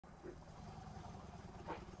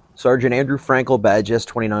Sergeant Andrew Frankel, Badge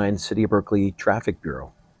S29, City of Berkeley Traffic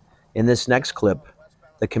Bureau. In this next clip,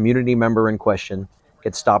 the community member in question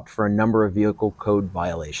gets stopped for a number of vehicle code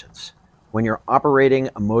violations. When you're operating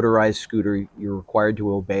a motorized scooter, you're required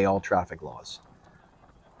to obey all traffic laws.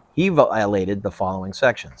 He violated the following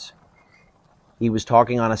sections. He was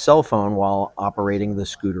talking on a cell phone while operating the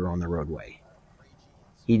scooter on the roadway.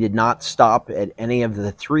 He did not stop at any of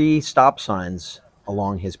the 3 stop signs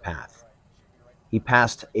along his path. He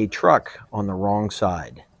passed a truck on the wrong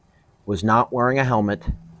side, was not wearing a helmet,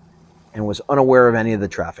 and was unaware of any of the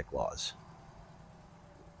traffic laws.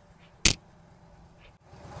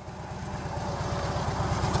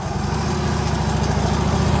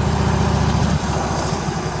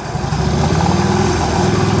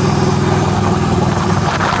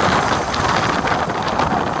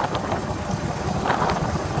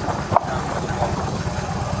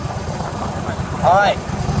 Hi,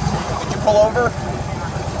 could you pull over?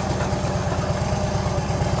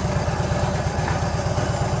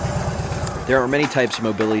 There are many types of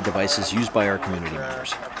mobility devices used by our community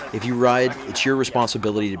members. If you ride, it's your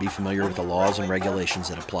responsibility to be familiar with the laws and regulations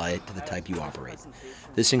that apply to the type you operate.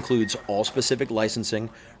 This includes all specific licensing,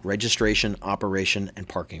 registration, operation, and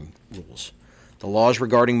parking rules. The laws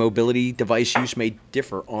regarding mobility device use may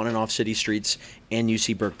differ on and off city streets and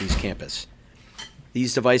UC Berkeley's campus.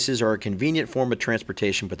 These devices are a convenient form of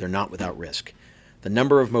transportation, but they're not without risk. The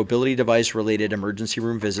number of mobility device-related emergency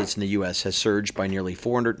room visits in the U.S. has surged by nearly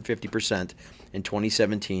 450% in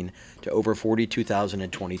 2017 to over 42,000 in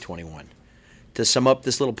 2021. To sum up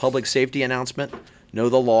this little public safety announcement, know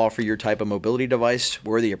the law for your type of mobility device,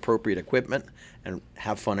 wear the appropriate equipment, and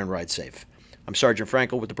have fun and ride safe. I'm Sergeant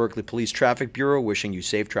Frankel with the Berkeley Police Traffic Bureau, wishing you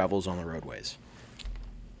safe travels on the roadways.